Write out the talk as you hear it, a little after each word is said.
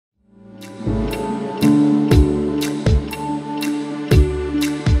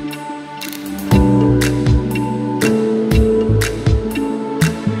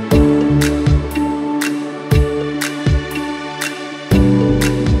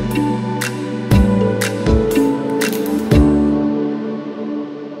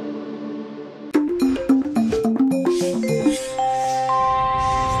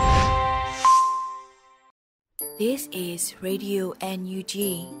Radio NUG,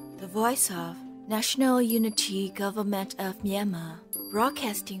 the voice of National Unity Government of Myanmar,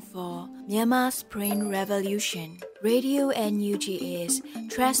 broadcasting for Myanmar's Spring Revolution. Radio NUG is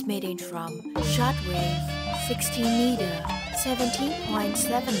transmitting from shortwave 16 meter 17.79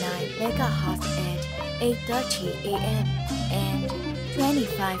 megahertz at 8:30 a.m. and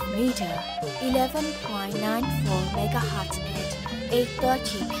 25 meter 11.94 megahertz at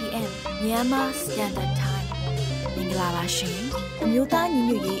 8:30 p.m. Myanmar Standard Time. မင်္ဂလာပါရှင်အမျိုးသားညီ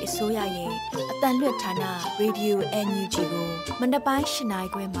ညွတ်ရေးအစိုးရရဲ့အတန်လွတ်ဌာန Radio NUG ကိုမနက်ပိုင်း၈နာရီ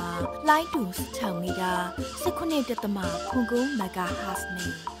ခွဲမှာလိုင်းတူ6မီတာ19.9 MHz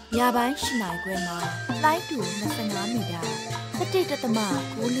နဲ့ညပိုင်း၈နာရီခွဲမှာလိုင်းတူ25မီတာ17.9 MHz တို့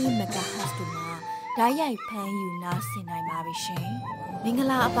မှာဓာတ်ရိုက်ဖမ်းယူနားဆင်နိုင်ပါပြီရှင်မင်္ဂ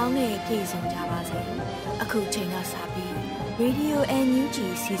လာအပေါင်းနဲ့ပြည့်စုံကြပါစေအခုချိန်ကစပြီး Radio NUG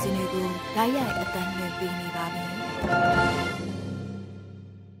စီစဉ်တွေကိုဓာတ်ရိုက်အတန်လွှင့်ပေးနေပါပြီ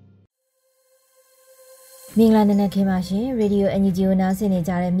မင်္ဂလာနေ့ခင်ပါရှင် Radio NUG ကိုနားဆင်နေ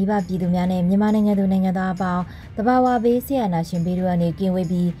ကြတဲ့မိဘပြည်သူများနဲ့မြန်မာနိုင်ငံသူနိုင်ငံသားအပေါင်းတဘာဝဘေးဆရာနာရှင်ဘေးတို့ကနေကင်းဝေး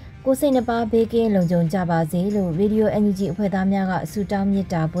ပြီးကိုယ်စိတ်နှပါဘေးကင်းလုံခြုံကြပါစေလို့ Radio NUG အဖွဲ့သားများကဆုတောင်းမေတ္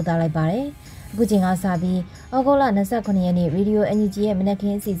တာပို့သလိုက်ပါတယ်အခုချိန်ကစပြီးဩဂုတ်လ29ရက်နေ့ Radio NUG ရဲ့မနက်ခ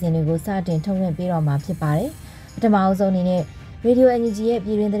င်းအစီအစဉ်တွေကိုစတင်ထုတ်လွှင့်ပေးတော့မှာဖြစ်ပါတယ်ပထမအဆုံးအနေနဲ့ Radio NUG ရဲ့ပြ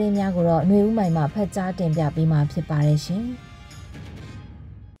ည်တွင်းသတင်းများကိုတော့ຫນွေဦးမိုင်မှဖတ်ကြားတင်ပြပေးမှာဖြစ်ပါတယ်ရှင်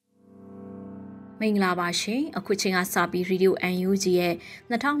မင်္ဂလာပါရှင်အခုချိန်ကစပြီး Radio NUG ရဲ့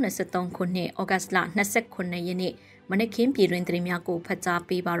2023ခုနှစ်ဩဂတ်လ29ရက်နေ့မနက်ခင်းပြည်တွင်းသတင်းများကိုဖတ်ကြား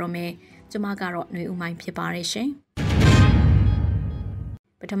ပေးပါတော့မယ်ကျွန်မကတော့ຫນွေဦးမိုင်ဖြစ်ပါတယ်ရှင်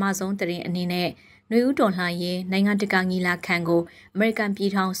ပထမဆုံးသတင်းအနေနဲ့နွေဦးတော်လှန်ရေးနိုင်ငံတကာညီလာခံကိုအမေရိကန်ပြ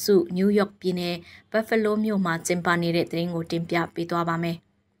ည်ထောင်စုနယူးယောက်ပြည်နယ်ဘတ်ဖလိုးမြို့မှာကျင်းပနေတဲ့သတင်းကိုတင်ပြပေးသွားပါမယ်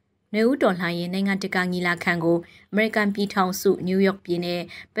။နွေဦးတော်လှန်ရေးနိုင်ငံတကာညီလာခံကိုအမေရိကန်ပြည်ထောင်စုနယူးယောက်ပြည်နယ်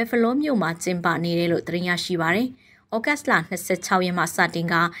ဘတ်ဖလိုးမြို့မှာကျင်းပနေတယ်လို့သတင်းရရှိပါရယ်။ဩဂတ်လ26ရက်မှာစတင်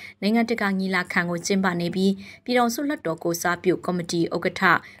ကနိုင်ငံတကာညီလာခံကိုကျင်းပနေပြီးပြည်ထောင်စုလွှတ်တော်ကိုစားပြုကော်မတီဥက္ကဋ္ဌ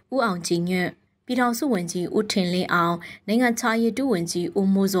ဦးအောင်ကြည်ညွန့်ပြည်ထောင်စုဝန်ကြီးဦးထင်လင်းအောင်နိုင်ငံခြားရေးဒုဝန်ကြီးဦး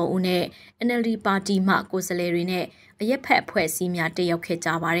မိုးစောဦးနဲ့ NLD ပါတီမှကိုယ်စားလှယ်တွေနဲ့အရက်ဖက်အဖွဲ့အစည်းများတက်ရောက်ခဲ့ကြ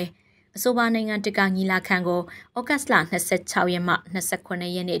ပါတယ်။အဆိုပါနိုင်ငံတကာညီလာခံကိုဩဂတ်လ26ရက်မှ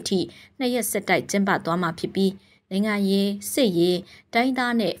29ရက်နေ့အထိ2ရက်ဆက်တိုက်ကျင်းပသွားမှာဖြစ်ပြီးနိုင်ငံရေးစစ်ရေးတိုင်း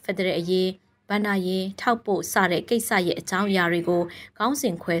သားနဲ့ဖက်ဒရယ်အရေးဘဏ္ဍာရေးထောက်ပို့စတဲ့ကိစ္စရဲ့အကြောင်းအရာတွေကိုခေါင်းစ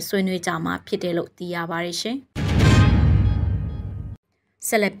ဉ်ခွဲဆွေးနွေးကြမှာဖြစ်တယ်လို့သိရပါတယ်ရှင်။ဆ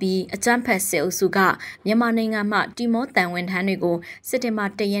က်လက်ပြီးအကြမ်းဖက်စစ်အုပ်စုကမြန်မာနိုင်ငံမှတီမောတန်ဝန်ထမ်းတွေကိုစစ်တင်ဘာ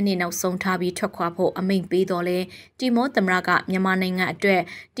၁ရက်နေ့နောက်ဆုံးထားပြီးထွက်ခွာဖို့အမိန့်ပေးတော်လဲတီမောသမ္မတကမြန်မာနိုင်ငံအတွက်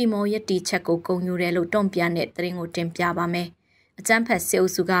တီမောရည်တီချက်ကိုဂုဏ်ယူတယ်လို့တုံ့ပြန်တဲ့သတင်းကိုတင်ပြပါမယ်။အကြမ်းဖက်စစ်အု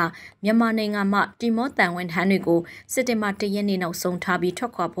ပ်စုကမြန်မာနိုင်ငံမှတီမောတန်ဝန်ထမ်းတွေကိုစစ်တင်ဘာ၁ရက်နေ့နောက်ဆုံးထားပြီးထွ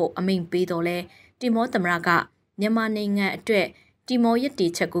က်ခွာဖို့အမိန့်ပေးတော်လဲတီမောသမ္မတကမြန်မာနိုင်ငံအတွက်တီမောရည်တီ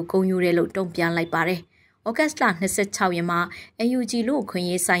ချက်ကိုဂုဏ်ယူတယ်လို့တုံ့ပြန်လိုက်ပါတယ်။ဩဂတ်လ26ရက်မှာ NUG လို့ခွင့်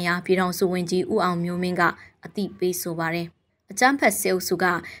ရေးဆိုင်ရာပြည်ထောင်စုဝန်ကြီးဦးအောင်မျိုးမင်းကအသိပေးဆိုပါတယ်။အကြမ်းဖက်စစ်အုပ်စုက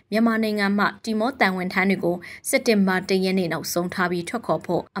မြန်မာနိုင်ငံမှတီမောတန်ဝန်ထမ်းတွေကိုစက်တင်ဘာ၁ရက်နေ့နောက်ဆုံးထားပြီးထွက်ခေါ်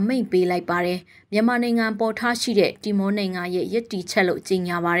ဖို့အမိန့်ပေးလိုက်ပါတယ်။မြန်မာနိုင်ငံပေါ်ထားရှိတဲ့တီမောနိုင်ငံရဲ့ရည်တည်ချက်လို့ကြေ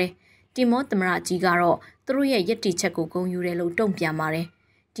ညာပါတယ်။တီမောသမ္မတကြီးကတော့သူတို့ရဲ့ရည်တည်ချက်ကိုဂုဏ်ယူတယ်လို့တုံ့ပြန်ပါတယ်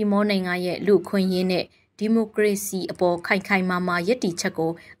။တီမောနိုင်ငံရဲ့လူခွင့်ရေးနဲ့ဒီမိုကရေစီအပေါ်ခိုင်ခိုင်မာမာရည်တည်ချက်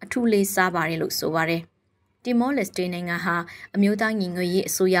ကိုအထူးလေးစားပါတယ်လို့ဆိုပါတယ်။တီမောလက်စတေနိုင်ငံဟာအမျိုးသားညီညွတ်ရေး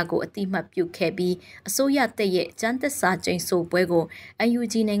အစိုးရကိုအတိမတ်ပြုခဲ့ပြီးအစိုးရတပ်ရဲ့ကျန်းသက်စာကျိန်ဆိုပွဲကို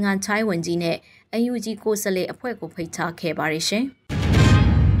NUG နိုင်ငံခြားရေးဝန်ကြီးနဲ့ NUG ကိုယ်စားလှယ်အဖွဲ့ကိုဖိတ်ကြားခဲ့ပါတယ်ရှင်။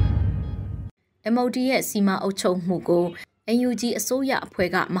 MOD ရဲ့စီမံအုပ်ချုပ်မှုကို NUG အစိုးရအဖွဲ့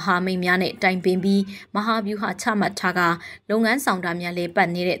ကမဟာမိတ်များနဲ့တိုင်ပင်ပြီးမဟာဗျူဟာချမှတ်ထားကလုပ်ငန်းဆောင်တာများလည်းပတ်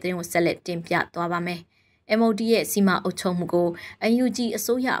နေတဲ့သတင်းကိုဆက်လက်တင်ပြသွားပါမယ်။ MOD ရဲ့စီမံအုပ်ချုပ်မှုကို NUG အ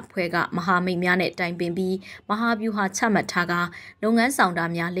စိုးရအဖွဲ့ကမဟာမိတ်များနဲ့တိုင်ပင်ပြီးမဟာဗျူဟာချမှတ်ထားကလုပ်ငန်းဆောင်တာ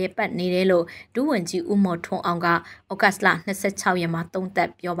များလဲပတ်နေတယ်လို့ဒုဝန်ကြီးဦးမော်ထွန်းအောင်ကဩဂတ်လ26ရက်မှာသုံးသပ်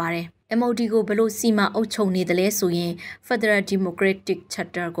ပြောပါတယ်။ MOD ကိုဘယ်လိုစီမံအုပ်ချုပ်နေသလဲဆိုရင် Federal Democratic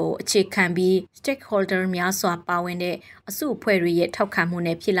Charter ကိုအခြေခံပြီး stakeholder များစွာပါဝင်တဲ့အစုအဖွဲ့တွေရဲ့ထောက်ခံမှု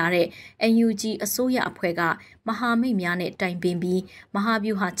နဲ့ဖြစ်လာတဲ့ NUG အစိုးရအဖွဲ့ကမဟာမိတ်များနဲ့တိုင်ပင်ပြီးမဟာ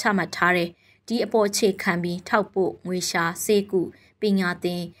ဗျူဟာချမှတ်ထားတဲ့ဒီအပေါ်အခြေခံပြီးထောက်ပို့ငွေရှာစေကူပညာသ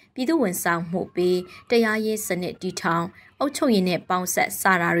င်ပြည်သူဝန်ဆောင်မှုပေးတရားရေးစနစ်တည်ထောင်အုပ်ချုပ်ရေးနဲ့ပေါင်းဆက်စ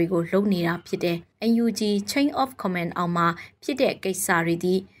တာတွေကိုလုပ်နေတာဖြစ်တဲ့ NUG Chain of Command အောင်မှာဖြစ်တဲ့ကိစ္စတွေ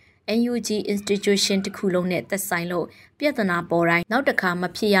ဒီ NUG institution တစ်ခုလုံးနဲ့သက်ဆိုင်လို့ပြဿနာပေါ်တိုင်းနောက်တစ်ခါမ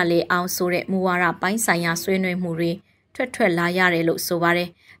ဖြစ်ရလေအောင်ဆိုတဲ့မူဝါဒပိုင်းဆိုင်ရာဆွေးနွေးမှုတွေထွက်လာရတယ်လို့ဆိုပါတယ်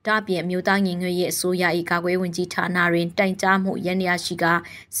ဒါပြင်မြို့သားညီညွတ်ရေးအစိုးရ၏ကာကွယ်ဝင်ကြီးဌာနတွင်တိုင်ကြားမှုရန်ရာရှိ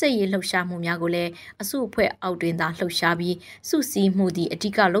ကစစ်ရေးလှုပ်ရှားမှုများကိုလည်းအစုအဖွဲ့အောက်တွင်သာလှုပ်ရှားပြီးစုစည်းမှုသည့်အဓိ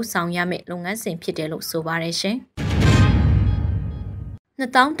ကလှုပ်ဆောင်ရမယ့်လုပ်ငန်းစဉ်ဖြစ်တယ်လို့ဆိုပါတယ်ရှင်။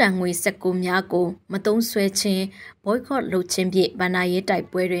2000တန်ငွေ19များကိုမတုံးဆွဲခြင်းဘော့ကော့လုပ်ခြင်းဖြင့်ဗန္နာရေး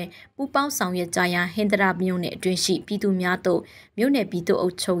တိုက်ပွဲတွင်ပူးပေါင်းဆောင်ရွက်ကြရန်ဟင်္ဒရာမြို့နယ်အတွင်းရှိပြည်သူများတို့မြို့နယ်ပြည်သူ့အု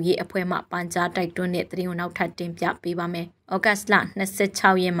ပ်ချုပ်ရေးအဖွဲ့မှပန်ကြားတိုက်တွန်းတဲ့သတင်းကိုနောက်ထပ်တင်ပြပေးပါမယ်။ဩဂတ်စ်လ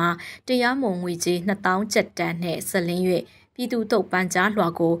26ရက်မှာတရားမဝင်ငွေကြေး2000ကျပ်တန်နဲ့ဆက်လင်း၍ပြည်သူ့တို့ပန်ကြားလွှာ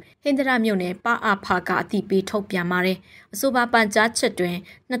ကိုဟင်္ဒရာမြို့နယ်ပအဖကအတိပေးထုတ်ပြန်ပါတယ်။အဆိုပါပန်ကြားချက်တွင်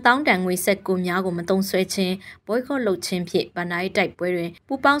2000တန်ငွေ19များကိုမတုံးဆွဲခြင်းဘော့ကော့လုပ်ခြင်းဖြင့်ဗန္နာရေးတိုက်ပွဲတွင်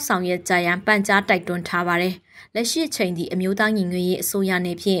ပူးပေါင်းဆောင်ရွက်ကြရန်ပန်ကြားတိုက်တွန်းထားပါတယ်။လက်ရှိချိန်ဒီအမျိုးသားညီညွတ်ရေးအစိုး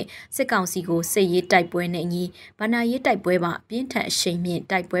ရနေဖြင့်စစ်ကောင်စီကိုစစ်ရေးတိုက်ပွဲနဲ့ညီဗန္နာရေးတိုက်ပွဲမှာပြင်းထန်အရှိန်မြင့်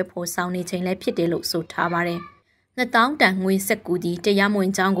တိုက်ပွဲဖော်ဆောင်နေချိန်လည်းဖြစ်တယ်လို့ဆိုထားပါတယ်။2000တန်ငွေ19ဒီတရားမဝ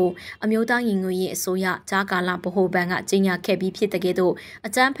င်ကြောင်းကိုအမျိုးသားညီညွတ်ရေးအစိုးရဂျာကာလာဗဟိုဘဏ်ကကြီးညာခဲ့ပြီးဖြစ်တဲ့ကဲ့သို့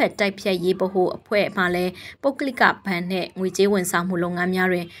အကြမ်းဖက်တိုက်ဖြတ်ရေးဗဟိုအဖွဲ့မှလည်းပုဂ္ဂလိကဘဏ်နဲ့ငွေကြေးဝန်ဆောင်မှုလုပ်ငန်းများ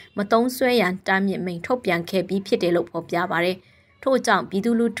တွင်မတုံးဆွဲရန်တားမြစ်မိန့်ထုတ်ပြန်ခဲ့ပြီးဖြစ်တယ်လို့ဖော်ပြပါတယ်။ထို့ကြော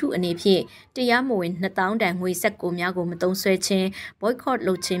င့်ပြည်သူလူထုအနေဖြင့်တရားမဝင်2000တန်ငွေ19များကိုမတုံးဆွဲခြင်းဘော့ကော့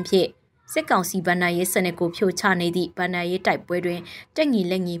လုပ်ခြင်းဖြင့်စစ်ကောင်စီဗန္နာရေးစနစ်ကိုဖြိုချနေသည့်ဗန္နာရေးတိုက်ပွဲတွင်တက်ညီ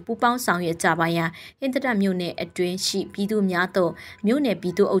လက်ညီပူးပေါင်းဆောင်ရွက်ကြပါရန်ဟင်္ဒရာမြို့နယ်အတွင်းရှိပြည်သူများတို့မြို့နယ်ပြ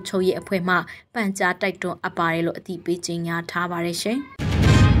ည်သူ့အုပ်ချုပ်ရေးအဖွဲ့မှပန်ကြားတိုက်တွန်းအပ်ပါတယ်လို့အသိပေးကြေညာထားပါတယ်ရှင်။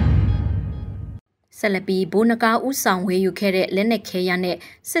ဆက်လက်ပြီးဘိုးနဂါဦးဆောင်ဝေယူခဲ့တဲ့လက်နက်ခဲယမ်း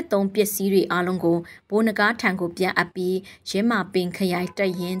နဲ့စစ်သုံးပစ္စည်းတွေအားလုံးကိုဘိုးနဂါထံကိုပြန်အပ်ပြီးရင်းမာပင်ခရိုင်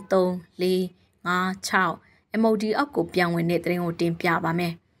တပ်ရင်း3 4 5 6 MOD အောက်ကိုပြန်ဝင်တဲ့သတင်းကိုတင်ပြပါမ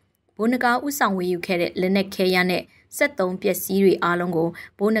ယ်။ဘိုးနဂါဦးဆောင်ဝေယူခဲ့တဲ့လက်နက်ခဲယမ်းနဲ့စစ်သုံးပစ္စည်းတွေအားလုံးကို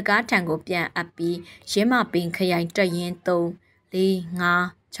ဘိုးနဂါထံကိုပြန်အပ်ပြီးရင်းမာပင်ခရိုင်တပ်ရင်း3 4 5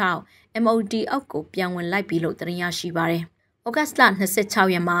 6 MOD အောက်ကိုပြန်ဝင်လိုက်ပြီလို့သတင်းရရှိပါတယ်။ဩဂတ်စ်လ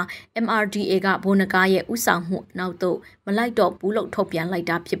26ရက်မှာ MRDA ကဘိုးနဂါရဲ့ဦးဆောင်မှုနောက်သို့မလိုက်တော့ဘူးလို့ထုတ်ပြန်လိုက်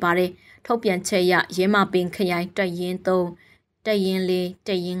တာဖြစ်ပါတယ်။ထုတ်ပြန်ချက်အရရင်းမာပင်ခရိုင်တပ်ရင်း3တပ်ရင်း4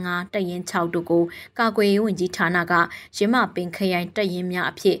တပ်ရင်း5တပ်ရင်း6တို့ကိုကာကွယ်ရေးဝန်ကြီးဌာနကရင်းမာပင်ခရိုင်တပ်ရ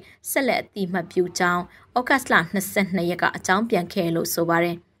င်းများအဖြစ်ဆက်လက်အတိအမှတ်ပြုကြောင်းဩဂတ်စ်လ22ရက်ကအကြောင်းပြန်ခဲ့လို့ဆိုပါ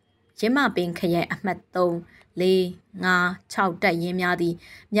တယ်။ရင်းမာပင်ခရိုင်အမှတ်3 4 5 6တပ်ရင်းများသည်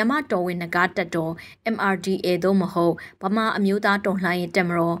မြန်မာတော်ဝင်နဂါတပ်တော် MRDA သို့မဟုတ်ဗမာအမျိုးသားတော်လှန်ရေး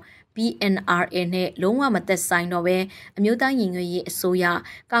တပ်မတော်BNRA နဲ့လုံးဝမသက်ဆိုင်တော့ပဲအမျိုးသားညီညွတ်ရေးအစိုး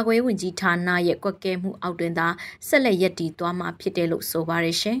ရကာကွယ်ရေးဝန်ကြီးဌာနရဲ့ကွက်ကဲမှုအောက်တွင်သာဆက်လက်ရည်တည်သွားမှာဖြစ်တယ်လို့ဆိုပါ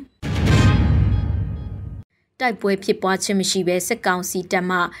တယ်ရှင်။တိုက်ပွဲဖြစ်ပွားခြင်းမရှိဘဲစစ်ကောင်စီတပ်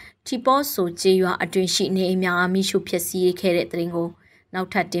မှထီပေါ်ဆိုကျေးရွာအတွင်းရှိနေအိမ်များအမိရှုဖျက်ဆီးခဲ့တဲ့တဲ့ရင်ကိုနောက်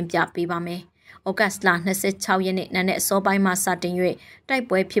ထပ်တင်ပြပေးပါမယ်။ဩဂတ်စ်လ26ရက်နေ့နံနက်အစောပိုင်းမှစတင်၍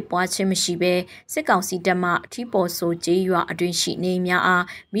တိုက်ပွဲဖြစ်ပွားခြင်းမရှိဘဲစစ်ကောင်စီတပ်မှထီပေါ်ဆိုကျေးရွာအတွင်းရှိနေများအား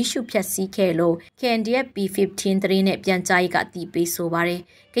မိရှုဖျက်ဆီးခဲ့လို့ KNDF P15 သတင်းနဲ့ပြန်ကြားရေးကတည်ပြီးဆိုပါတယ်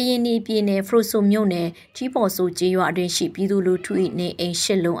။ကရင်ပြည်နယ်ဖရိုဆိုမြို့နယ်ထီပေါ်ဆိုကျေးရွာအတွင်းရှိပြည်သူလူထု၏နေအိမ်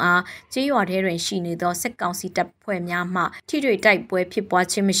၈လုံးအားကျေးရွာထဲတွင်ရှိနေသောစစ်ကောင်စီတပ်ဖွဲ့များမှထိတွေ့တိုက်ပွဲဖြစ်ပွား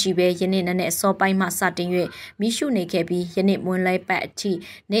ခြင်းမရှိဘဲယနေ့နံနက်အစောပိုင်းမှစတင်၍မိရှုနေခဲ့ပြီးယနေ့မွန်းလွဲပတ်အထိ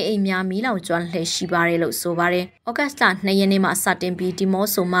နေအိမ်များမီးလောင်ကျွမ်းလှည့်ရှိပါတယ်လို့ဆိုပါတယ်။ဩဂတ်စ်လ2ရက်နေ့မှစတင်ပြီးဒီမော့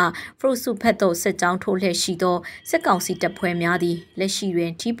ဆိုမှဖရိုဆိုဖက်သို့စစ်ကြောင်းထိုးလှည့်ရှိသောစစ်ကောင်စီတပ်ဖွဲ့များသည်လက်ရှိတွ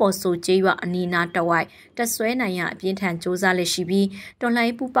င်ထီပေါ်ဆိုကျေးရွာအနီးနားတဝိုက်တပ်ဆွဲနိုင်ရအပြင်းထန်စ조사လက်ရှိပြီးတော်လှန်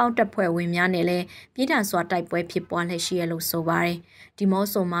ရေးပူးပေါင်းတပ်ဖွဲ့ဝင်များနဲ့လည်းပြည်ထန်စွာတိုက်ပွဲဖြစ်ပွားလက်ရှိရလို့ဆိုပါတယ်။ဒီမော့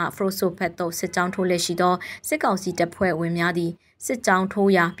ဆိုမှဖရိုဆိုဖက်သို့စစ်ကြောင်းထိုးလက်ရှိသောစစ်ကောင်စီတပ်ဖွဲ့ဝင်များသည်စစ်ကြော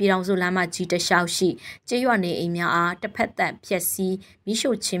င်းထိုးရာပြည်တော်စုလမ်းမကြီးတလျှောက်ရှိကျေးရွာနေအိမ်များအားတစ်ဖက်သက်ဖျက်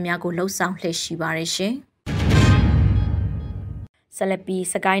ဆီးမိရှို့ခြင်းများကိုလှုံ့ဆော်လှည့်ရှိပါရရှင်။ဆက်လက်ပြီး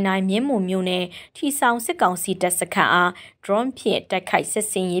စကိုင်းတိုင်းမြင်းမူမြို့နယ်ထီဆောင်စစ်ကောင်စီတပ်စခန်းအား drone ဖြင့်တိုက်ခိုက်စစ်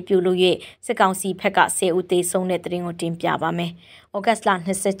ဆင်ရေးပြုလုပ်၍စစ်ကောင်စီဘက်က10ဦးသေဆုံးတဲ့တဲ့ရင်ကိုတင်ပြပါမယ်။ဩဂတ်စ်လ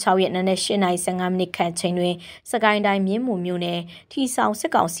26ရက်နေ့နဲ့8:15မိနစ်ခန့်ချိန်တွင်စကိုင်းတိုင်းမြင်းမူမြို့နယ်ထီဆောင်စ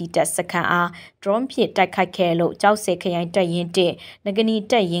စ်ကောင်စီတပ်စခန်းအား drone ဖြင့်တိုက်ခိုက်ခဲ့လို့ကြောက်စဲခရိုင်တပ်ရင်း1နဂနီ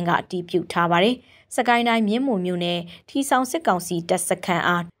တပ်ရင်းကအတည်ပြုထားပါတယ်။စကိုင်းတိုင်းမြင်းမူမြို့နယ်ထီဆောင်စစ်ကောင်စီတပ်စခ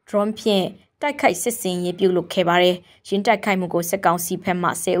န်းအား drone ဖြင့်တိုက်ခိုက်စစ်ဆင်ရေးပြုလုပ်ခဲ့ပါတယ်။ရင်းတိုက်ခိုက်မှုကိုစစ်ကောင်စီဘက်မှ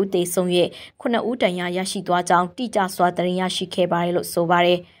10ဦးသေဆုံး၍9ဦးဒဏ်ရာရရှိသွားကြောင်းတိကျစွာသတင်းရရှိခဲ့ပါတယ်လို့ဆိုပါတ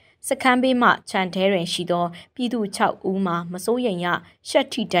ယ်။စခန်းဘေးမှခြံထဲတွင်ရှိသောပြည်သူ6ဦးမှာမစိုးရိမ်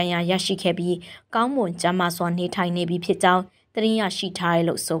ရရှက်ထိဒဏ်ရာရရှိခဲ့ပြီးကောင်းမွန်ကျန်းမာစွာနေထိုင်နေပြီဖြစ်ကြောင်းသတင်းရရှိထား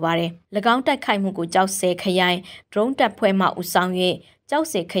တယ်လို့ဆိုပါတယ်။၎င်းတိုက်ခိုက်မှုကိုကြောက်စဲခရိုင် drone တပ်ဖွဲ့မှဦးဆောင်၍ကြောက်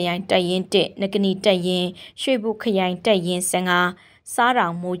စဲခရိုင်တပ်ရင်း1နဂနီတပ်ရင်းရွှေဘုခရိုင်တပ်ရင်း15စားတော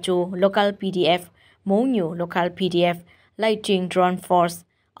င်မိုဂျို local PDF မုံညို local PDF lighting drone force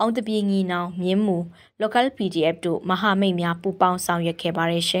အောင်တပြေငီနောင်မြင်းမူ local PDF တို့မဟာမိတ်များပူးပေါင်းဆောင်ရွက်ခဲ့ပါ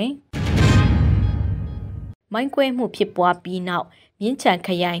တယ်ရှင်။မိုင်းကွဲမှုဖြစ်ပွားပြီးနောက်မြင်းချံခ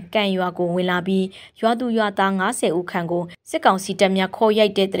ရိုင်ကန်ရွာကိုဝင်လာပြီးရွာသူရွာသား90ဦးခန့်ကိုစစ်ကောင်စီတပ်များခေါ်ရို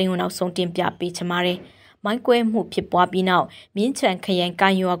က်တဲ့တရင်ကိုနောက်ဆုံးတင်ပြပေးချင်ပါတယ်။မိုင်းကွဲမှုဖြစ်ပွားပြီးနောက်မြင်းချံခရိုင်က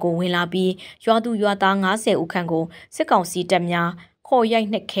န်ရွာကိုဝင်လာပြီးရွာသူရွာသား90ဦးခန့်ကိုစစ်ကောင်စီတပ်များခေါ်ရိုက်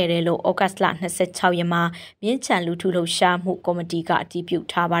နှက်ခဲ့တယ်လို့ဩဂတ်လ26ရက်မှာမြင်းချံလူထုလှုပ်ရှားမှုကော်မတီကအတည်ပြု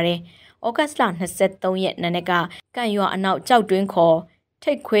ထားပါတယ်။ဩဂတ်လ23ရက်နေ့ကကန်ရွာအနောက်ကြောက်တွင်းခေါ်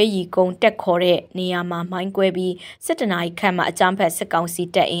ထိတ်ခွဲရီကုန်းတက်ခေါ်တဲ့နေရာမှာမိုင်းကွဲပြီးစစ်တနာရီခန့်မှာအကြမ်းဖက်စစ်ကောင်စီ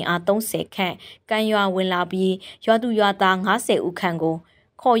တပ်အင်အား30ခန့်ကန်ရွာဝင်လာပြီးရွာသူရွာသား90ဦးခန့်ကို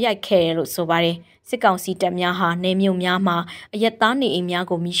ခေါ်ရိုက်ခဲ့တယ်လို့ဆိုပါတယ်စစ်ကောင်စီတပ်များဟာနေမြို့များမှာအရက်သားနေအိမ်များ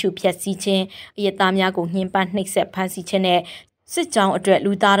ကိုမိရှုဖျက်ဆီးခြင်းအရက်သားများကိုညှဉ်းပန်းနှိပ်စက်ဖမ်းဆီးခြင်းနဲ့စစ်ကြောင်းအတွက်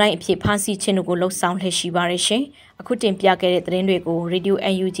လူသားတိုင်းအဖြစ်ဖမ်းဆီးခြင်းတို့ကိုလှုံ့ဆော်လှည့်ရှိပါရရှင်အခုတင်ပြခဲ့တဲ့သတင်းတွေကို Radio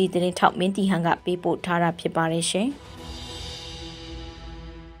NUG သတင်းထောက်မင်းတီဟန်ကပေးပို့ထားတာဖြစ်ပါတယ်ရှင်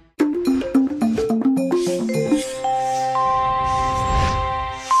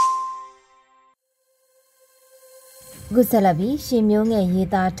ခုဆက်လက်ပြီးရှင်မျိုးငယ်ရေး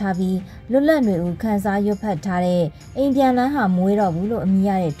သားထားပြီးလွတ်လပ်တွေဦးခန်းစားရွတ်ဖတ်ထားတဲ့အိမ်ပြန်လန်းဟာမွေးတော့ဘူးလို့အမည်ရ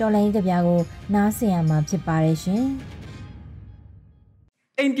တဲ့တော်လိုင်းကြပြားကိုနားဆင်ရမှာဖြစ်ပါတယ်ရှင်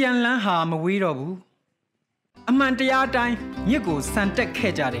အိမ်ပြန်လန်းဟာမဝေးတော့ဘူးအမှန်တရားအတိုင်းမြစ်ကိုစံတက်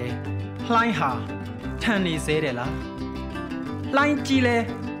ခဲ့ကြတယ်လှိုင်းဟာထန်နေသေးတယ်လားလှိုင်းကြီးလဲ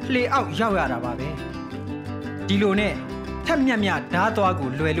လှေအောက်ရောက်ရတာပါပဲဒီလိုနဲ့ထက်မြက်မြက်ဓားသွားကို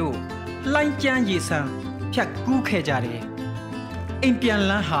လွယ်လို့လှိုင်းကျန်းရေဆန်းဖြတ်ကူးခဲ့ကြတယ်အိမ်ပြန်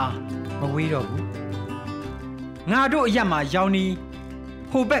လန်းဟာမဝေးတော့ဘူးငါတို့အရက်မှာရောင်နီ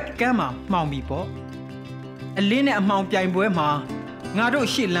ဟိုဘက်ကမ်းမှာမှောင်ပြီပေါ့အလင်းနဲ့အမှောင်ပြိုင်ပွဲမှာငါတို့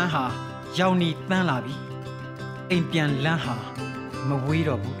ရှေ့လန်းဟာရောင်နီတန်းလာပြီအိမ်ပြန်လန်းဟာမဝေး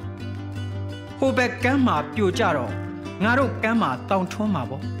တော့ဘူးဟိုဘက်ကမ်းမှာပြိုကျတော့ငါတို့ကမ်းမှာတောင်ထွန်းမှာ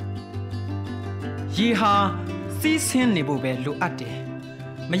ပေါ့ရေဟာစီးဆင်းနေဖို့ပဲလိုအပ်တယ်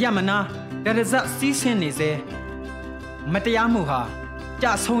မရမနာတရဇက်စီးဆင်းနေစေမတရားမှုဟာကြ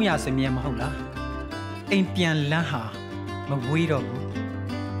ဆုံးရစမြဲမဟုတ်လားအိမ်ပြန်လန်းဟာမဝေးတော့ဘူး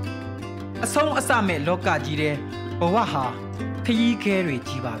အဆုံးအစမဲ့လောကကြီးတဲ့ဘဝဟာခရီးခဲတွေ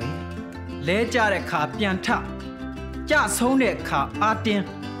ကြီးပါပဲလဲကြတဲ့ခါပြန်ထကြဆုံးတဲ့ခါအာတင်း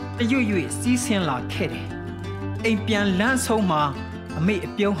တရွတ်ရွတ်စီးဆင်းလာခဲ့တယ်အိမ်ပြန်လန်းဆုံးမှာအမေအ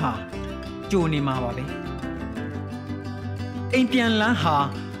ပြုံးဟာကြိုနေမှာပါပဲအိမ်ပြန်လန်းဟာ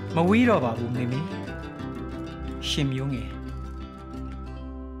မဝေးတော့ပါဘူးမေမေရှင်မျိုးငယ်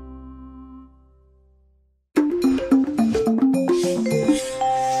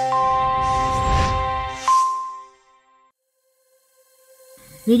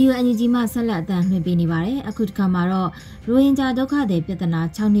ရေဒီယိုအန်ယူဂျီမှဆက်လက်အသံလွှင့်ပေးနေပါတယ်အခုတစ်ခါမှာတော့ရိုဟင်ဂျာဒုက္ခသည်ပြဿနာ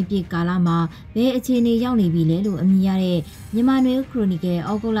6နှစ်ပြည့်ကာလမှာဘယ်အခြေအနေရောက်နေပြီလဲလို့အမည်ရတဲ့မြန်မာနွေဦးခရိုနီကယ်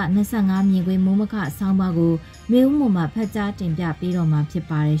ဩဂုတ်လ25မြင်ကွင်းမိုးမခဆောင်းပါးကိုနွေဦးမုံမှာဖတ်ကြားတင်ပြပေးတော့မှာဖြစ်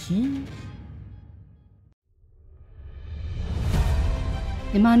ပါတယ်ရှင်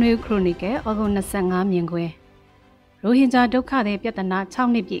မြန်မာနွေဦးခရိုနီကယ်ဩဂုတ်25မြင်ကွင်းရိုဟင်ဂျာဒုက္ခသည်ပြဿနာ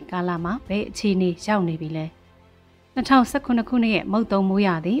6နှစ်ပြည့်ကာလမှာဘယ်အခြေအနေရောက်နေပြီလဲ2019ခုနှစ်ရဲ့မုတ်တုံမိုးရ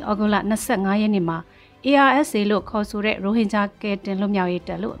သည်ဩဂုတ်လ25ရက်နေ့မှာ ARSA လို့ခေါ်ဆိုတဲ့ရိုဟင်ဂျာကယ်တင်လွတ်မြောက်ရေးတ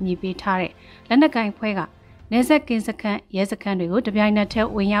ပ်လို့အမည်ပေးထားတဲ့လက်နက်ကိုင်ဖွဲ့ကနယ်စပ်ကင်းစခန်းရဲစခန်းတွေကိုတပြိုင်နက်တည်း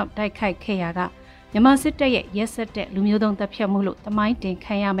ဝင်ရောက်တိုက်ခိုက်ခဲ့ရာကမြန်မာစစ်တပ်ရဲ့ရဲစက်တဲ့လူမျိုးတုံးတပ်ဖြတ်မှုလို့တမိုင်းတင်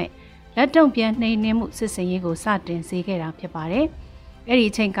ခံရမယ်လက်တုံပြန်နှိမ်နင်းမှုစစ်စင်ရေးကိုစတင်စေခဲ့တာဖြစ်ပါတယ်။အဲ့ဒီ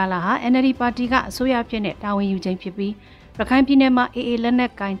အချိန်ကာလဟာ NLD ပါတီကအစိုးရဖြစ်တဲ့တာဝန်ယူခြင်းဖြစ်ပြီးရခိုင်ပြည်နယ်မှာ AA လက်န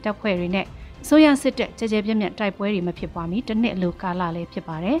က်ကိုင်တပ်ဖွဲ့တွေနဲ့အစိုးရစစ်တပ်ကြဲကြဲပြန့်ပြန့်တိုက်ပွဲတွေမဖြစ်ပွားမီတစ်နှစ်အလိုကာလလည်းဖြစ်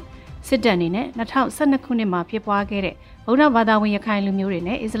ပါတယ်။စစ်တပ်အနေနဲ့2012ခုနှစ်မှာဖြစ်ပွားခဲ့တဲ့ဗုဒ္ဓဘာသာဝင်ရခိုင်လူမျိုးတွေ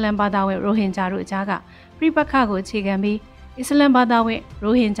နဲ့အစ္စလမ်ဘာသာဝင်ရိုဟင်ဂျာတို့အကြားကပြိပခါကိုအခြေခံပြီးအစ္စလမ်ဘာသာဝင်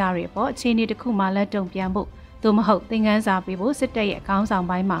ရိုဟင်ဂျာတွေပေါ်အခြေအနေတစ်ခုမှလက်တုံပြန်ဖို့သို့မဟုတ်သင်ခန်းစာပေးဖို့စစ်တပ်ရဲ့အကောင်းဆောင်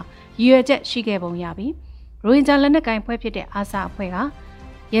ပိုင်းမှာရည်ရွယ်ချက်ရှိခဲ့ပုံရပြီးရိုဟင်ဂျာလက်နက်ကိုင်ဖွဲ့ဖြစ်တဲ့အာဆာအဖွဲ့က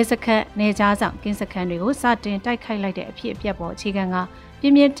ရဲစခန်းနေကြားဆောင်ကင်းစခန်းတွေကိုစတင်တိုက်ခိုက်လိုက်တဲ့အဖြစ်အပျက်ပေါ်အခြေခံကပြ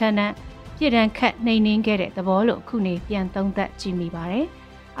င်းပြင်းထန်ထန်ပြည်တန်းခတ်နှိမ်နင်းခဲ့တဲ့သဘောလို့အခုနေပြန်သုံးသပ်ကြည့်မိပါတယ်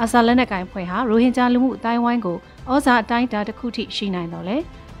။အာဆာလက်နက်ကိုင်ဖွဲ့ဟာရိုဟင်ဂျာလူမှုအတိုင်းဝိုင်းကိုဩဇာအတိုင်းအတာတစ်ခုထိရှိနိုင်တော့လေ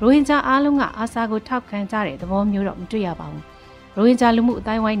ရိုဟင်ဂျာအားလုံးကအာဆာကိုထောက်ခံကြတဲ့သဘောမျိုးတော့မတွေ့ရပါဘူး။ရိုဟင်ဂျာလူမှုအ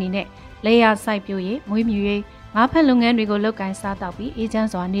တိုင်းဝိုင်းနေနဲ့လေယာစိုက်ပျိုးရေးမွေးမြူရေးငါးဖက်လုပ်ငန်းတွေကိုလုပ်ကိုင်စားတောက်ပြီးအေဂျင့်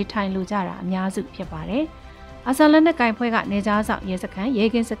စွာနေထိုင်လိုကြတာအများစုဖြစ်ပါတယ်။အာဆာလက်နက်ကိုင်ဖွဲ့ကနေကြားဆောင်ရဲစခန်းရဲ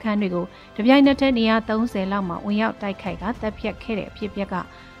ကင်းစခန်းတွေကိုတပြိုင်နက်တည်းနေရာ30လောက်မှာဝင်ရောက်တိုက်ခိုက်ကတပ်ဖြတ်ခဲ့တဲ့အဖြစ်အပျက်က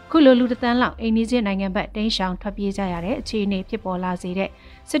ခုလိုလူတသန်းလောက်အိန္ဒိယနိုင်ငံဘက်တင်းရှောင်ထွက်ပြေးကြရတဲ့အခြေအနေဖြစ်ပေါ်လာစေတဲ့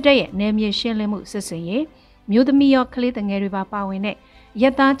စစ်တပ်ရဲ့နယ်မြေရှင်းလင်းမှုစစ်စင်ရေးမျိုးသမီးရောကလေးငယ်တွေပါပါဝင်တဲ့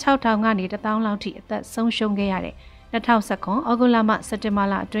ရက်သား6000ကနေ1000လောက်ထိအသက်ဆုံးရှုံးခဲ့ရတဲ့2019ဩဂုတ်လမှစက်တင်ဘာ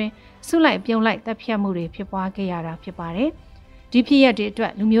လအတွင်းဆုလိုက်ပြုံလိုက်တပ်ဖြတ်မှုတွေဖြစ်ပွားခဲ့ရတာဖြစ်ပါတယ်။ဒီဖြစ်ရပ်တွေ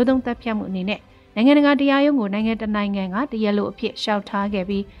အတွက်လူမျိုးတုံးတပ်ဖြတ်မှုအနေနဲ့နိုင်ငံတကာတရားရုံးကိုနိုင်ငံတနိုင်ငံကတရားလိုအဖြစ်လျှောက်ထားခဲ့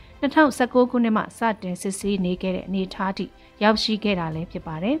ပြီး2019ခုနှစ်မှစတင်စစ်ဆေးနေခဲ့တဲ့အနေအထားထိရောက်ရှိခဲ့တာလည်းဖြစ်ပါ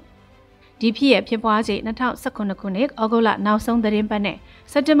တယ်။ဒီဖြစ်ရပ်ဖြစ်ပွားချိန်2019ခုနှစ်ဩဂုတ်လနောက်ဆုံးသတင်းပတ်နဲ့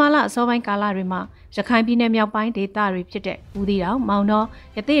စက်တင်ဘာလအစောပိုင်းကာလတွေမှာရခိုင်ပြည်နယ်မြောက်ပိုင်းဒေသတွေဖြစ်တဲ့ဦးသီးတောင်၊မောင်တော၊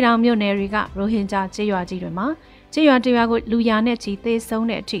ရသေ့တောင်မြို့နယ်တွေကရိုဟင်ဂျာကျေးရွာကြီးတွေမှာကျေးရွာတရွာကိုလူရာနဲ့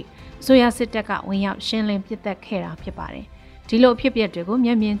ချီသေဆုံးတဲ့အထိအစိုးရစစ်တပ်ကဝင်ရောက်ရှင်းလင်းပစ်တက်ခဲ့တာဖြစ်ပါတယ်။ဒီလိုဖြစ်ပျက်တွေ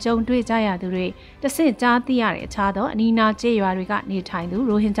ကိုမျက်မြင်ကြုံတွေ့ကြရသူတွေတဆင့်ကြားသိရတဲ့အခြားသောအနီးနားကျေးရွာတွေကနေ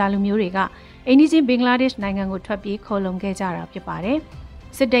ထိုင်သူရိုဟင်ဂျာလူမျိုးတွေကအိန္ဒိချင်းဘင်္ဂလားဒေ့ရှ်နိုင်ငံကိုထွက်ပြေးခိုလုံခဲ့ကြတာဖြစ်ပါတယ်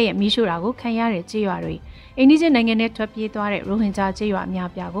။စစ်တပ်ရဲ့မီးရှို့တာကိုခံရတဲ့ကျေးရွာတွေအိန္ဒိချင်းနိုင်ငံနဲ့ထွက်ပြေးသွားတဲ့ရိုဟင်ဂျာကျေးရွာ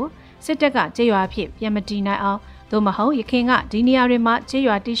အများပြားကိုစစ်တပ်ကကျေးရွာအဖြစ်ပြန်မတည်နိုင်အောင်သို့မဟုတ်ရခိုင်ကဒီနေရာတွေ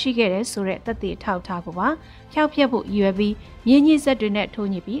မှာကျေးရွာတည်ရှိခဲ့တဲ့ဆိုတဲ့တပ်တွေထောက်ထားကိုပါဖျောက်ဖျက်ဖို့ရည်ရွယ်ပြီးမြင်းကြီးဆက်တွေနဲ့ထိုး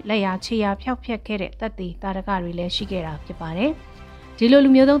ညစ်ပြီးလက်ရာချေရာဖျောက်ဖျက်ခဲ့တဲ့တပ်တွေတာရကတွေလည်းရှိခဲ့တာဖြစ်ပါတယ်။ဒီ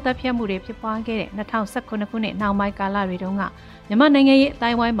လိုလူမျိုးတုံးတပ်ဖြတ်မှုတွေဖြစ်ပွားခဲ့တဲ့2019ခုနှစ်နောက်ပိုင်းကာလတွေတုန်းကမြန်မာနိုင်ငံရဲ့အ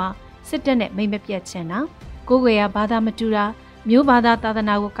တိုင်းဝိုင်းမှာစစ်တပ်နဲ့မိတ်မပြတ်ချင်တာကိုယ်ွယ်ရာဘာသာမတူတာမျိုးဘာသာသာသ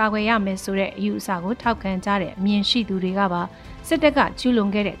နာကိုကာကွယ်ရမယ်ဆိုတဲ့အယူအဆကိုထောက်ခံကြတဲ့အမြင်ရှိသူတွေကပါစစ်တပ်ကကျူးလွ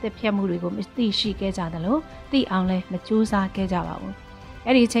န်ခဲ့တဲ့တပ်ဖြတ်မှုတွေကိုမသိရှိခဲ့ကြသလိုသိအောင်လည်းမကြိုးစားခဲ့ကြပါဘူး။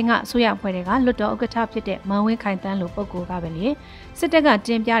အဲ့ဒီအချိန်ကအစိုးရအဖွဲ့တွေကလွတ်တော်ဥက္ကဋ္ဌဖြစ်တဲ့မန်ဝင်းခိုင်တန်းလိုပုဂ္ဂိုလ်ကပဲလေစစ်တပ်ကတ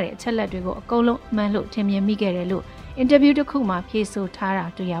င်ပြတဲ့အချက်လက်တွေကိုအကုန်လုံးမှန်လို့ထင်မြင်မိခဲ့တယ်လို့အင်တာဗျူးတစ်ခုမှာဖြေဆို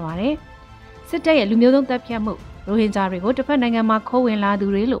ထားတာတွေ့ရပါတယ်။စစ်တပ်ရဲ့လူမျိုးစုံတပ်ဖြတ်မှုရိုဟင်ဂျာတွေကိုတစ်ဖက်နိုင်ငံမှာခိုး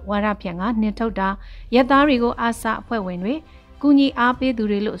ဝင်လာသူတွေလို့ဝါဒဖြန့်ကနှင်ထုတ်တာရဲသားတွေကိုအာဆာအဖွဲ့ဝင်တွေကူညီအား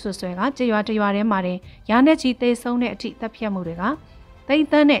ပေးသူတွေလို့ဆွဆွဲကကြေရွာတရွာထဲမှာတင်ရာနဲ့ချီသေဆုံးတဲ့အထိတပ်ဖြတ်မှုတွေကတိတ်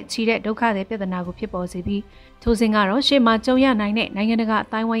တန်းနဲ့ချီတဲ့ဒုက္ခတွေပြဿနာကိုဖြစ်ပေါ်စေပြီးထိုစဉ်ကတော့ရှေ့မှာကြုံရနိုင်တဲ့နိုင်ငံတကာ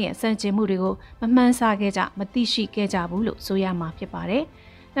အတိုင်းအဝိုင်းရဲ့စံကျင်မှုတွေကိုမမှန်းဆခဲ့ကြမသိရှိခဲ့ကြဘူးလို့ဆိုရမှာဖြစ်ပါတယ်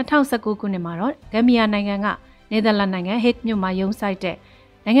။2019ခုနှစ်မှာတော့ဂမ်ဘီယာနိုင်ငံကနယ်သာလန်နိုင်ငံဟစ်မြို့မှာရုံးစိုက်တဲ့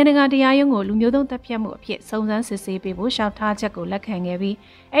နိုင်ငံတကာတရားရုံးကိုလူမျိုးတုံးတပ်ဖြတ်မှုအဖြစ်စုံစမ်းစစ်ဆေးပေးဖို့ရှောက်ထားချက်ကိုလက်ခံ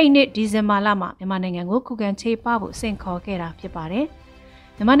ခဲ့ပြီးအဲ့ဒီနှစ်ဒီဇင်ဘာလမှာမြန်မာနိုင်ငံကိုခုခံချေပဖို့ဆင့်ခေါ်ခဲ့တာဖြစ်ပါတယ်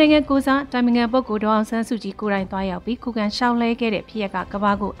။မြန်မာနိုင်ငံကိုစားတိုင်ပင်ခံပုဂ္ဂိုလ်ဒေါအောင်ဆန်းစုကြည်ကိုယ်တိုင်သွားရောက်ပြီးခုခံရှောက်လဲခဲ့တဲ့ဖြစ်ရပ်ကကမ္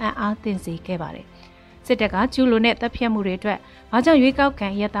ဘာကိုအံ့အားသင့်စေခဲ့ပါတယ်။စစ်တပ်ကကျူးလွန်တဲ့တပ်ဖြတ်မှုတွေအတွက်ဘာကြောင့်ရွေးကောက်ခံ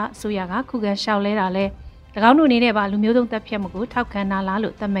ရတဲ့အစိုးရကခုခံရှောက်လဲတာလဲ၎င်းတို့အနေနဲ့ပါလူမျိုးတုံးတပ်ဖြတ်မှုကိုထောက်ခံနာ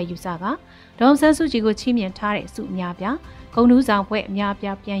လားလို့သတ်မှတ်ယူဆကဒေါအောင်ဆန်းစုကြည်ကိုချီးမြှင့်ထားတဲ့စုအများပြားဂုဏ်ထူးဆောင်ဖွဲ့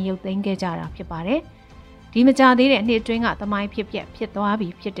အများပြားပြန်ရုပ်သိမ်းခဲ့ကြတာဖြစ်ပါတယ်။ဒီမကြသေးတဲ့နှစ်အတွင်းကသမိုင်းဖြစ်သွားပြီ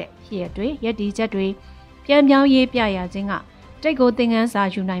ဖြစ်တဲ့ဖြစ်ရတွေရက်ဒီချက်တွေပြန်ပြောင်းရေးပြရခြင်းကတိတ်ကိုသင်ခန်းစာ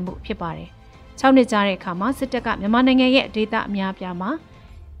ယူနိုင်မှုဖြစ်ပါတယ်။6နှစ်ကြာတဲ့အခါမှာစစ်တပ်ကမြန်မာနိုင်ငံရဲ့ဒေသအများပြားမှာ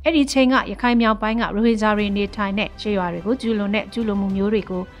အဲ့ဒီချိန်ကရခိုင်မြောက်ပိုင်းကရိုဟင်ဂျာတွေနေထိုင်တဲ့ခြေရွာတွေကိုကျူးလွန်မှုမျိုး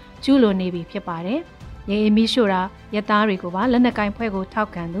တွေကိုကျူးလွန်နေပြီဖြစ်ပါတယ်။ရေမီရှို့တာရသားတွေကိုပါလက်နက်ကင်ဖွဲ့ကိုထော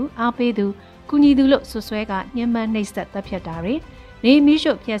က်ခံသူအားပေးသူကူညီသူလို့ဆွဆွဲကညှဉ်းပန်းနှိပ်စက်တပ်ဖြတ်တာ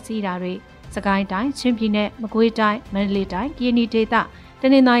တွေနေမီရှို့ဖျက်ဆီးတာတွေစကိုင်းတိုင်းချင်းပြည်နယ်မကွေးတိုင်းမန္တလေးတိုင်းကရင်နီဒေသ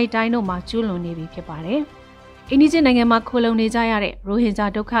တနင်္သာရီတိုင်းတို့မှာကျူးလွန်နေပြီဖြစ်ပါတယ်။အိန္ဒိယနိုင်ငံမှာခိုလုံနေကြရတဲ့ရိုဟင်ဂျာ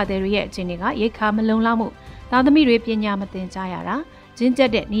ဒုက္ခသည်တွေရဲ့အခြေအနေကရိတ်ခါမလုံလောက်မှုသားသမီးတွေပညာမသင်ကြရတာကျဉ်ကျ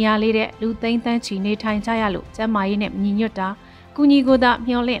က်တဲ့နေရာလေးတဲ့လူသိန်းသန်းချီနေထိုင်ကြရလို့ကျန်းမာရေးနဲ့မညီညွတ်တာကူညီကိုသာ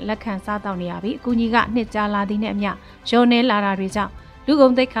မျှော်လင့်လက်ခံစားတောင်းနေရပြီးအကူညီကနှစ်ကြာလာသည်နဲ့အမျှရောနေလာတာတွေကြော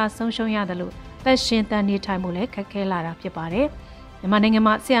င့်လူကုန်သိက္ခာဆုံးရှုံးရတယ်လို့သက်ရှင်တန်နေထိုင်မှုလည်းခက်ခဲလာတာဖြစ်ပါတယ်။မြန်မာ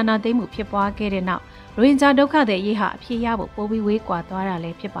နိုင်ငံမှာဆီယနာသိမ်းမှုဖြစ်ပွားခဲ့တဲ့နောက်ရိုဟင်ဂျာဒုက္ခသည်ရေးဟာအဖြစ်ရဖို့ပိုပြီးဝေးကွာသွားတာလ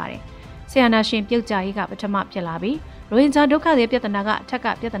ည်းဖြစ်ပါတယ်။ဆီယနာရှင်ပြုတ်ကြရေးကပထမဖြစ်လာပြီးရိုဟင်ဂျာဒုက္ခသည်ပြဿနာကအထက်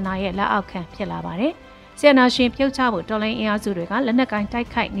ကပြဿနာရဲ့လက်အောက်ခံဖြစ်လာပါတယ်။ဆီယနာရှင်ပြုတ်ချဖို့တော်လိုင်းအင်အားစုတွေကလက်နက်ကင်တိုက်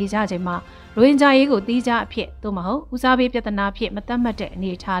ခိုက်နေကြချိန်မှာရိုဟင်ဂျာရေးကိုတီးခြားအဖြစ်သို့မဟုတ်ဦးစားပေးပြဿနာအဖြစ်မသတ်မှတ်တဲ့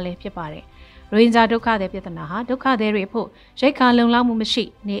အနေအထားလည်းဖြစ်ပါတယ်။ရိုဟင်ဂျာဒုက္ခသည်ပြဿနာဟာဒုက္ခသည်တွေဖို့ရိတ်ခါလုံလောက်မှုမရှိ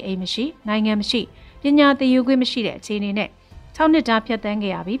နေအိမ်မရှိနိုင်ငံမရှိပညာသင်ယူခွင့်မရှိတဲ့အခြေအနေနဲ့6နှစ်တာဖြတ်တန်း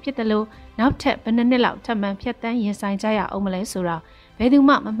ခဲ့ရပြီးဖြစ်တယ်လို့နောက်ထပ်ဘယ်နှစ်နှစ်လောက်ထပ်မံဖြတ်တန်းရင်ဆိုင်ကြရအောင်မလဲဆိုတာ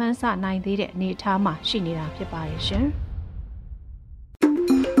ဘယ်သူမှမမှန်းဆနိုင်သေးတဲ့အနေအထားမှာရှိနေတာဖြစ်ပါတယ်ရှင်။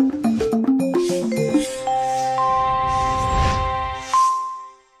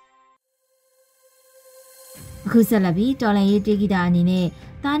အခုဆက်လက်ပြီးတော်လန်ရေးတေဂီတာအနေ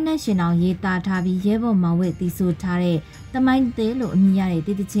နဲ့သားနဲ့ရှင်အောင်ရေးသားထားပြီးရဲဘော်မောင်ဝဲတီးဆိုထားတဲ့တမိုင်းသေးလို့အမည်ရတဲ့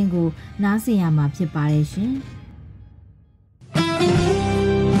တေးသချင်းကိုနားဆင်ရမှာဖြစ်ပါတယ်ရှင်။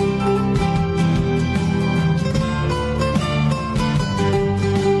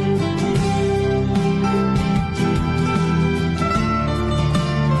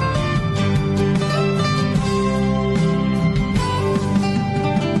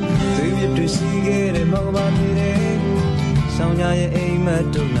ဆောင်းရရဲ့အိမ်မ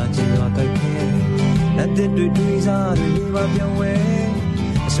ပြန်ဝဲ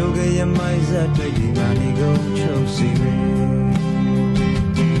အစိုးကရမိုင်းဆက်တွေ့ဒီကနေကိုချုပ်စီပဲ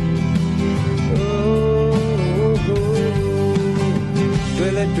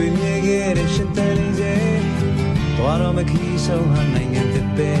တွေ့လက်တွေ့မြဲခဲ့တဲ့ရှင်တန်လေးစေသွားတော့မခီးဆုံးဟာနိုင်ငံတစ်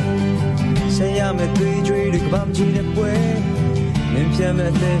ပဲဆက်ရမယ့်တွေ့ကြွေးတွေကဘာမှကြည့်တဲ့ပွဲမင်းပြ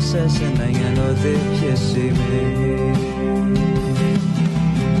မဲ့တဲ့ဆက်စနိုင်ငံတော်သစ်ဖြစ်စေမယ်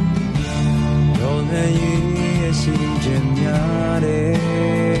တော်လည်းရဲ့စီခြင်းများတယ်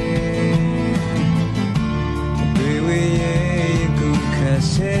တွေ့ဝေးရဲ့ကုခတ်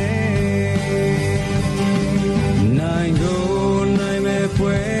စေနိုင်ကိုနိုင်မဲ့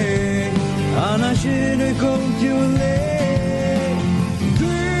ပွဲအာနာရှိတွေကုန်ပြူလေ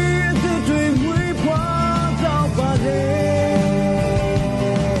တွေ့မွေးဖွာတော့ပါလေ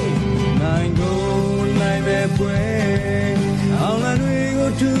နိုင်ကိုနိုင်မဲ့ပွဲအောင်လာတွေကို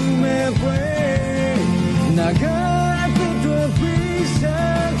တူမဲ့ပွဲနာဂတ်တို့ပြီး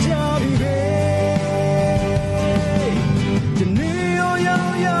စားကြပြီပဲဒီနေ့ရော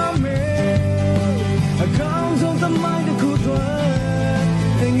က်ရမယ်အကောင်းဆုံးသမိုင်းတစ်ခုတွေ့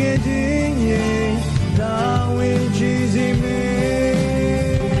တငယ်ချင်းရဲ့ဒါဝင်ချီစီမယ်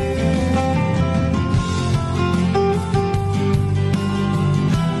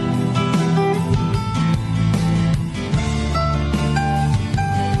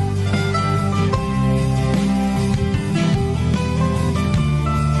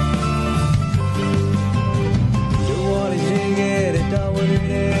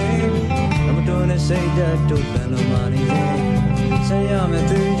စိတ်ဓာတ်တို့တန်လို့မာနေတယ်ဆက်ရမယ့်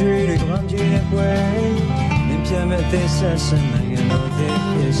သူကြွေးတွေကမှကြည့်တဲ့ပွဲမင်းပြမဲ့သစ္စာစနိုင်ငံတော်တဲ့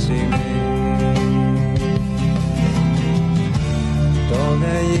ဖြစ်စေမယ်တော်လ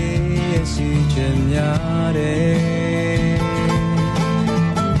ည်းရဲ့စီခြင်းများတယ်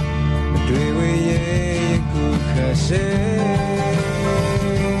မတွေ့ဝေးရဲ့ခုခါစေ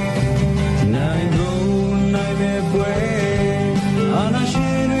နိုင်ကုန်နိုင်မဲ့ပွဲအာနာရှိ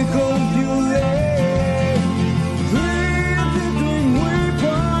တွေကုန်ပြူလေ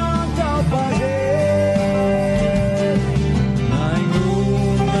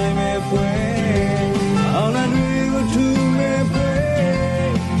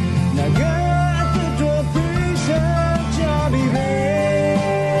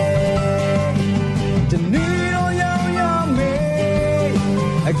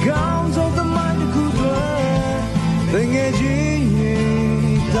Accounts of the mind could dwell, thing as you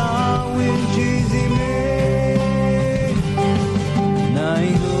Darwin cheesy me.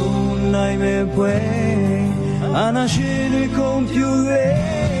 Naino, naime pue, anashiri compute.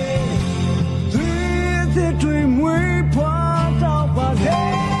 The dream we part out by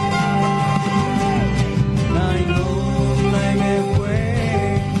day. Naino, naime pue,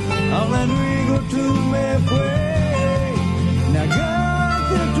 I'll let we go to me pue. Naga.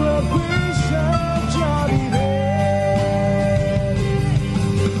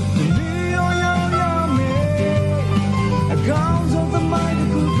 Accounts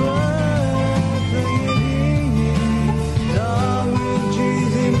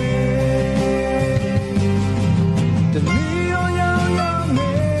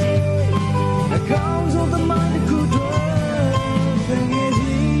of the mind could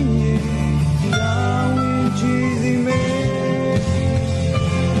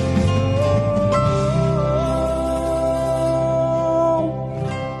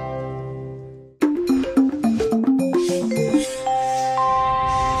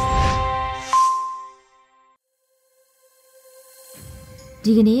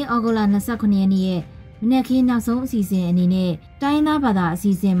ဒီကနေ့ဩဂုတ်လ29ရက်နေ့ရဲ့မနက်ခင်းနောက်ဆုံးအစီအစဉ်အနေနဲ့တိုင်းသားဘာသာအစီ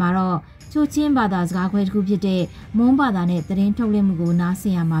အစဉ်မှာတော့ချိုချင်းဘာသာစကားခွဲတစ်ခုဖြစ်တဲ့မွန်းဘာသာနဲ့သတင်းထုတ်လွှင့်မှုကိုနားဆ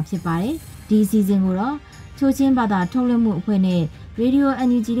င်ရမှာဖြစ်ပါတယ်။ဒီအစီအစဉ်ကိုတော့ချိုချင်းဘာသာထုတ်လွှင့်မှုအဖွဲ့နဲ့ Radio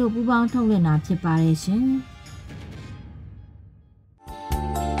NUG တို့ပူးပေါင်းထုတ်လွှင့်တာဖြစ်ပါတယ်ရှင်။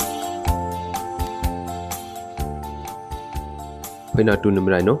ဖိနာတူနမ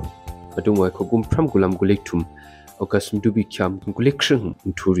ရိုင်နော်အတုံဝဲခုကုမ်ဖရမ်ကူလမ်ကူလိကထုမ်Okas mdubi kiam collection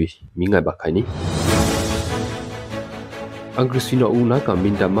mturi minga bakani Agrisino una ka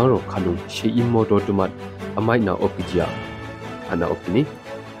minda maro khanung she imodo tumat amai na opijia ana opini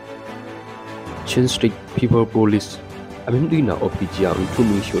Chin Street People Police amimdi na opijia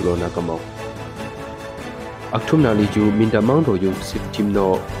untumi sholo na kamau Aktum na liju minda mangdo yung sip team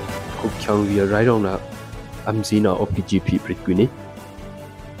no kukyang wi rairong na amzina opgp prikwini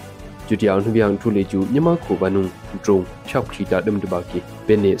Judiang Hyang Tuleju Nyamako Banung Drong Chap Krita Dum Dubaki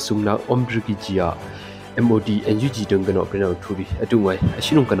Bene Sumna Ombrigijia MOD NUG Dungano Prenau Turi Adungwai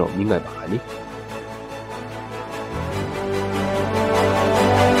Ashinung Kano Mingai Bakani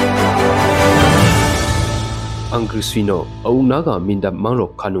Angrisino Aunaga Minda Mangro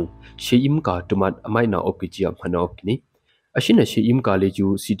Kanu Sheimka Tumat Amaina Opijia Manokni Ashina Sheimka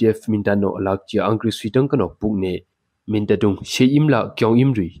Leju CDF Mindano Alakja Angrisitangano Pugne Mindadung Sheimla Kyong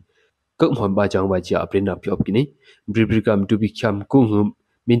Imri Kakmon Bajang Baja Aprena Piopkini Bribrigam Dubikiam Kungum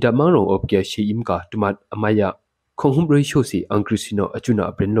Minda Mangro Opkia Sheimka Tumat Amaya Konghum Shosi Angrisino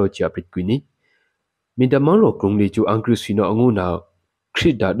Achuna Aprenlo Japritquini Minda Mangro Krungleju Angrisino Anguna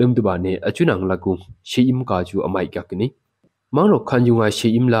Krida Dumdubane Achunang Lagung Sheim Kaju Amai Gakini Mangro Kanjunga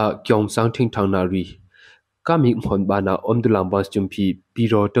Sheimla Kyong Sangting Tangnari Kami Monbana Omdulang Bas Jumpi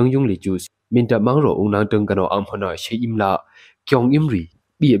Biro Tengyung Lijus Minda Mangro Unang Tengano Amhona Sheimla Kyong Imri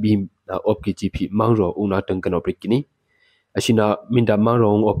Bim na Opki GP Mangro Una Tengano Brikini Ashina Minda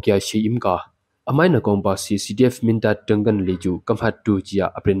Mangro Opkia Sheimka Amai na Gombasi CDF Minda Tengan Liju Kamhat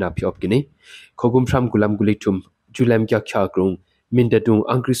Dujia Aprena Piopkini Kogum Tram Gulam Gulitum Julam Gakcha Grung Mindadung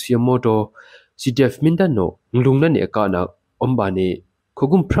Angrisya Modo CDF Mindano Nglungna ne kana Ombane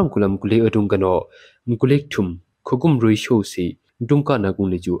Kogum Prankulam Gule Adungano Ngulektum Kogum Ruisho si Dunka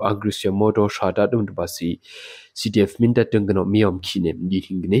Nagunleju Angrisya Modo Shada Dundbasi CDF Mindatungano Miom Kinem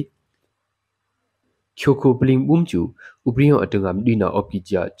Dihingne Kyoko Bling Bumju Ubrion Atungam Dina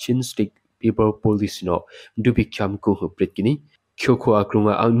Opija Chin Stick People Police no Dubikam Kuhu Britkini Kyoko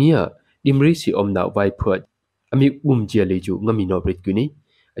Akrunga Angnia Dimrisi Omna Vaiput Amik Bumjia Leju Ngamino Britkini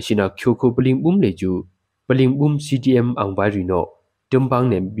Ashina Kyoko Bling Bum Leju Bling Bum CDM Angvarino Dumbang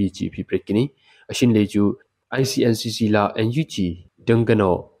Nem BGP Britkini Ashin Leju ICNCC La NUG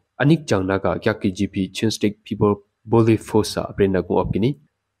Dungano Anik Jangnaga Gyaki GP Chinstick People Boli Fosa Brenagung Opkini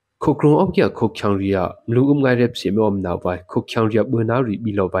Kokrung Opkia Kokyangria Mlungum Ngarep Semom Nawai Kokyangria Bunari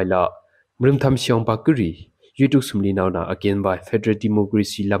Bilo Vaila Mrum Tham Siong Bakuri Yutuk Sumli Nauna again by Federal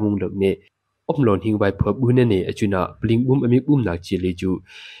Democracy Lamung Logne Omlon Hing by Pub Bunene Achuna Bling Bum Amik Bum Nakji Leju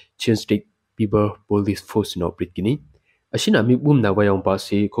Chinstick People Boli Fosa No Britkini Ashina mi bum na wayong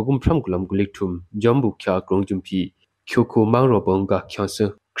basi kogum pramkulam guliktum jambu kya grongjumpi kyoko mangro bonga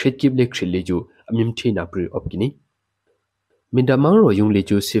kyanse kretgib le khrileju amim thina pri opkini minda mangro yung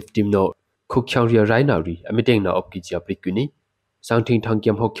leju safety no khokyangria rainari amiteng na opki ja prikuni sangthing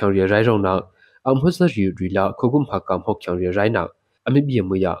thangkyam hokyangria rairong na amhosa rila kogum hakam hokyangria raina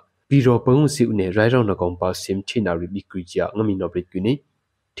amibiamuya biro pung si une rairong na gong ba sim thina ri bikrija ngami no prikuni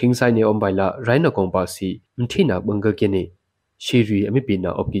Thingsai ne ombaila raina kongpasi mthina bangakene shiri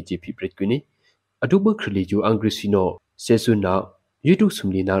amipina opki GP Britkuni Aduba Kriliju Angrisino Sesuna Yudu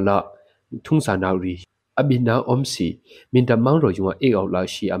Sumlina la Tungsana ri Abina Omsi Minda Mangro Yunga E Outla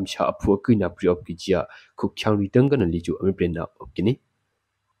Shi Amcha Apu Kuna Priopkijia Kukyangri Dangana Liju Amipina Opkini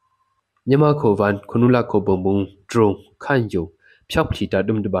Nyama Kovan Kunula Kobombung Drong Kanyo Pyapchita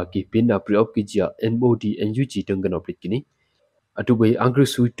Dumdabaki Pina Priopkijia NOD NUG Dangana Britkini Atubay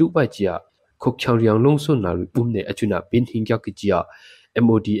Angrisu Tubajia Kokyangriang Longso Nari Bumne Achuna Bin Hingakijia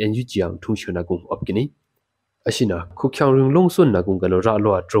MOD NUGiang Tungshonagung Opkini Ashina Kokyangring Longso Nagungano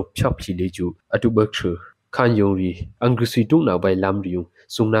Raloa Drop Chapli Leju Atubakru Kanyongri Angrisu Dungna by Lamriung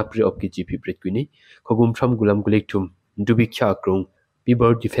Sungna Pri Opki GP Britkuni Kogum Tram Gulam Gulektum Dubikya Grung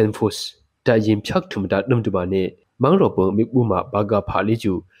Bibor Defense Force Tajim Chaktum Dat Numdubane Mangropo Mikbuma Baga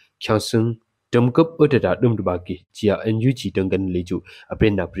Paliju Kyangsung Dumkup Udada Dumdubaki, Jia NUG Dungan Leju, a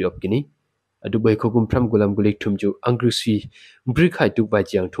Brenda Priopkini. A Dubai Kogum Pram Gulam Gulik Tumju, Angrisui, Brikai Dubai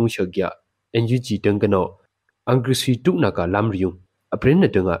Jiang Tungshagia, NUG Dungano, Angrisui Dugnaga Lamrium, a Brenda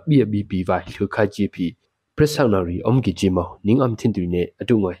Dunga, BB Vai, Luka GP, Presanari, Omgi Jima, Ning Am Tindune, a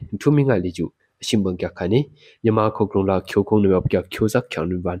Dunga, Tuminga Leju, a Shimbangakani, Yamako Grunla Kyokon Mopia Kyosa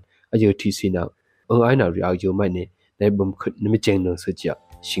Kyanuban, a UTC now, Aina Riajo Mane, Nebum could Nimijang Sajia,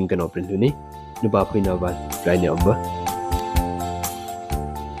 Shingano Brinduni. Nuba Pinavan, Rainy Umber.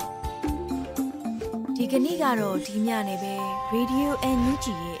 Diganigaro, Dinyanebe, Radio NUG,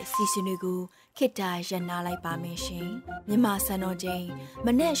 Sisunugu, Kita Janalai Pamishin, Nimasano Jane,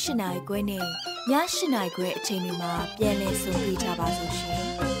 Maneshinai Gwene, Yashinai Gwe Chenima, Piele Sumpita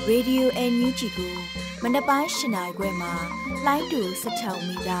Bazushi, Radio NUG, Mandabai Shinai Gwema, Laidu Satau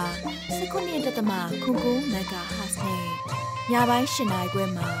Mida, Sekuni Datama, Kugu Mega Hasne, Yabai Shinai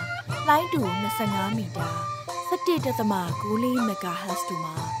Gwema. Laidu Nasanga Mida, Sati Datama, Guli Mega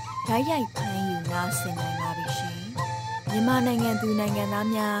Hastuma, Gaya Payu Nasinai Mabishi, Yamana Du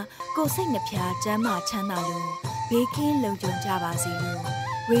Nanganamya, Go Sing the Pia Jama Chanalu, Biki Lojo Jabazilu,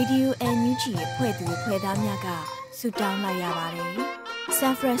 Radio NUG, Puedu Puedamyaga, Sudan Layabari,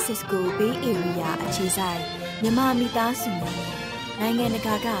 San Francisco Bay Area, Achizai, Yamamita Sumani,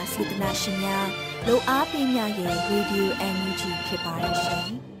 Nanganagaga, Sitanashina, Lo Apinya, Radio NUG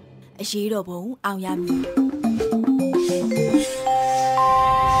Kiparishi. A shade of bone, our yummy.